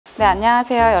네,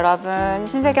 안녕하세요 여러분,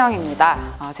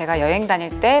 신세경입니다. 제가 여행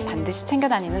다닐 때 반드시 챙겨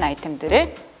다니는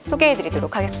아이템들을 소개해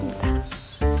드리도록 하겠습니다.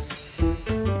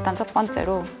 일단 첫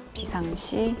번째로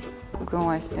비상시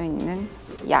복용할 수 있는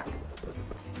약.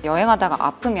 여행하다가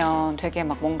아프면 되게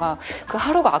막 뭔가 그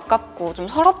하루가 아깝고 좀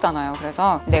서럽잖아요.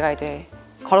 그래서 내가 이제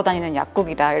걸어다니는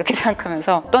약국이다 이렇게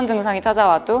생각하면서 어떤 증상이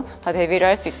찾아와도 다 대비를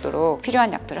할 수 있도록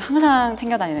필요한 약들을 항상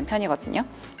챙겨 다니는 편이거든요.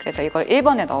 그래서 이걸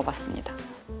 1번에 넣어봤습니다.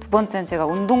 두 번째는 제가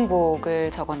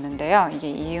운동복을 적었는데요. 이게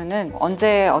이유는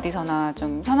언제 어디서나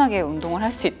좀 편하게 운동을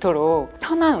할 수 있도록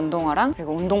편한 운동화랑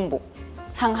그리고 운동복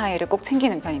상하의를 꼭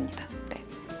챙기는 편입니다. 네.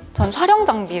 전 촬영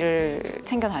장비를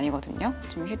챙겨 다니거든요.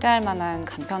 좀 휴대할 만한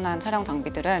간편한 촬영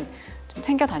장비들은 좀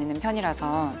챙겨 다니는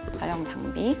편이라서 촬영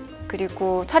장비,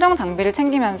 그리고 촬영 장비를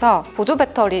챙기면서 보조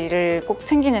배터리를 꼭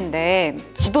챙기는데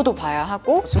지도도 봐야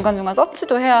하고 중간중간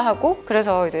서치도 해야 하고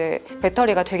그래서 이제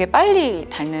배터리가 되게 빨리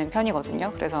닳는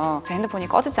편이거든요. 그래서 제 핸드폰이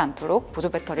꺼지지 않도록 보조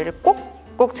배터리를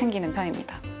꼭 챙기는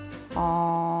편입니다.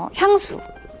 향수.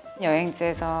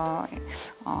 여행지에서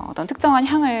어떤 특정한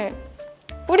향을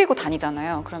뿌리고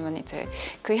다니잖아요. 그러면 이제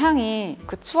그 향이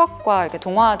그 추억과 이렇게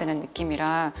동화되는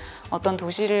느낌이라 어떤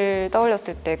도시를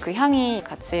떠올렸을 때 그 향이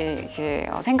같이 이렇게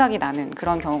생각이 나는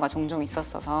그런 경우가 종종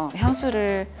있었어서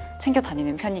향수를 챙겨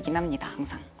다니는 편이긴 합니다.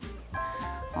 항상.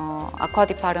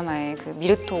 아쿠아디 파르마의 그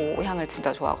미르토 향을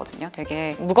진짜 좋아하거든요.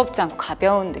 되게 무겁지 않고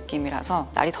가벼운 느낌이라서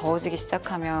날이 더워지기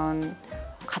시작하면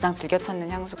가장 즐겨 찾는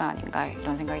향수가 아닌가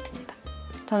이런 생각이 듭니다.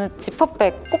 저는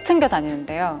지퍼백 꼭 챙겨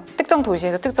다니는데요. 특정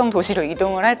도시에서 특정 도시로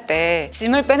이동을 할 때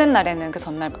짐을 빼는 날에는 그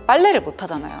전날 빨래를 못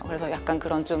하잖아요. 그래서 약간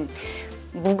그런 좀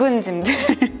묵은 짐들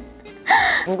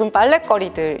묵은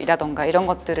빨래거리들이라던가 이런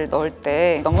것들을 넣을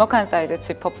때 넉넉한 사이즈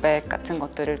지퍼백 같은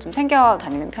것들을 좀 챙겨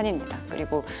다니는 편입니다.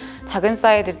 그리고 작은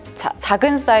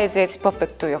사이즈의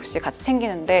지퍼백도 역시 같이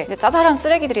챙기는데 이제 짜잘한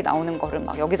쓰레기들이 나오는 거를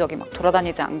막 여기저기 막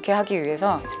돌아다니지 않게 하기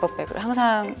위해서 지퍼백을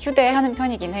항상 휴대하는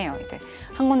편이긴 해요. 이제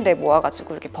한 군데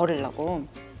모아가지고 이렇게 버리려고.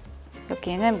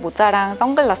 여기는 모자랑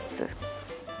선글라스.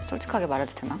 솔직하게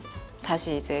말해도 되나?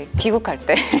 다시 이제 귀국할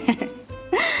때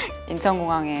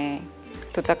인천공항에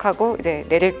도착하고 이제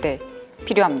내릴 때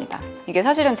필요합니다. 이게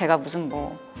사실은 제가 무슨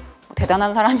뭐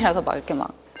대단한 사람이라서 막 이렇게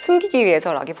막 숨기기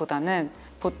위해서라기보다는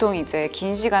보통 이제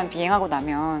긴 시간 비행하고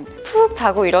나면 푹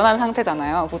자고 일어난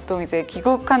상태잖아요. 보통 이제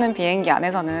귀국하는 비행기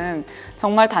안에서는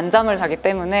정말 단잠을 자기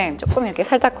때문에 조금 이렇게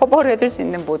살짝 커버를 해줄 수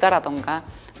있는 모자라던가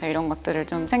이런 것들을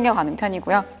좀 챙겨가는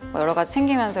편이고요. 여러 가지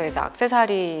챙기면서 이제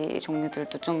액세서리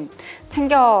종류들도 좀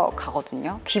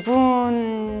챙겨가거든요.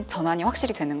 기분 전환이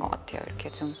확실히 되는 것 같아요. 이렇게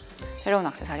좀 새로운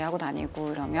액세서리 하고 다니고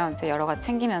이러면 이제 여러 가지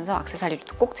챙기면서 액세서리를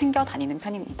꼭 챙겨 다니는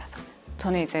편입니다.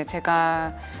 저는 이제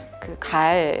제가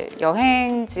갈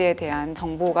여행지에 대한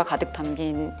정보가 가득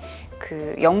담긴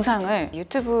그 영상을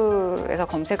유튜브에서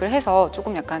검색을 해서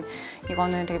조금 약간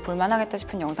이거는 되게 볼만하겠다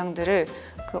싶은 영상들을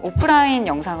그 오프라인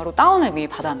영상으로 다운을 미리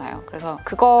받아놔요. 그래서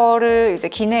그거를 이제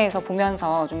기내에서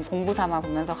보면서 좀 공부 삼아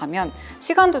보면서 가면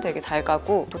시간도 되게 잘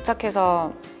가고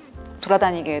도착해서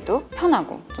돌아다니기에도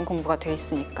편하고 좀 공부가 돼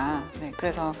있으니까. 네,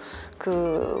 그래서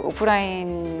그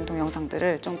오프라인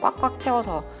동영상들을 좀 꽉꽉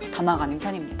채워서 담아가는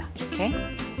편입니다. 이렇게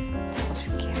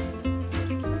적어줄게요.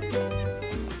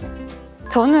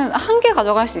 저는 한 개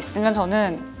가져갈 수 있으면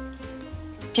저는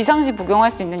비상시 복용할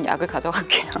수 있는 약을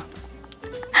가져갈게요.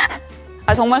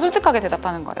 정말 솔직하게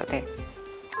대답하는 거예요. 네.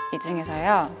 이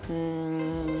중에서요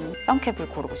선캡을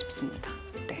고르고 싶습니다.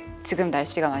 네. 지금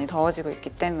날씨가 많이 더워지고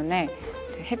있기 때문에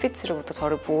햇빛으로부터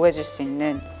저를 보호해줄 수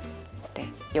있는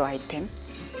이 아이템을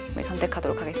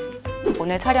선택하도록 하겠습니다.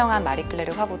 오늘 촬영한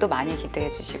마리끌레르 화보도 많이 기대해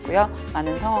주시고요.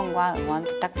 많은 성원과 응원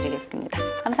부탁드리겠습니다.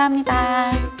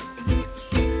 감사합니다.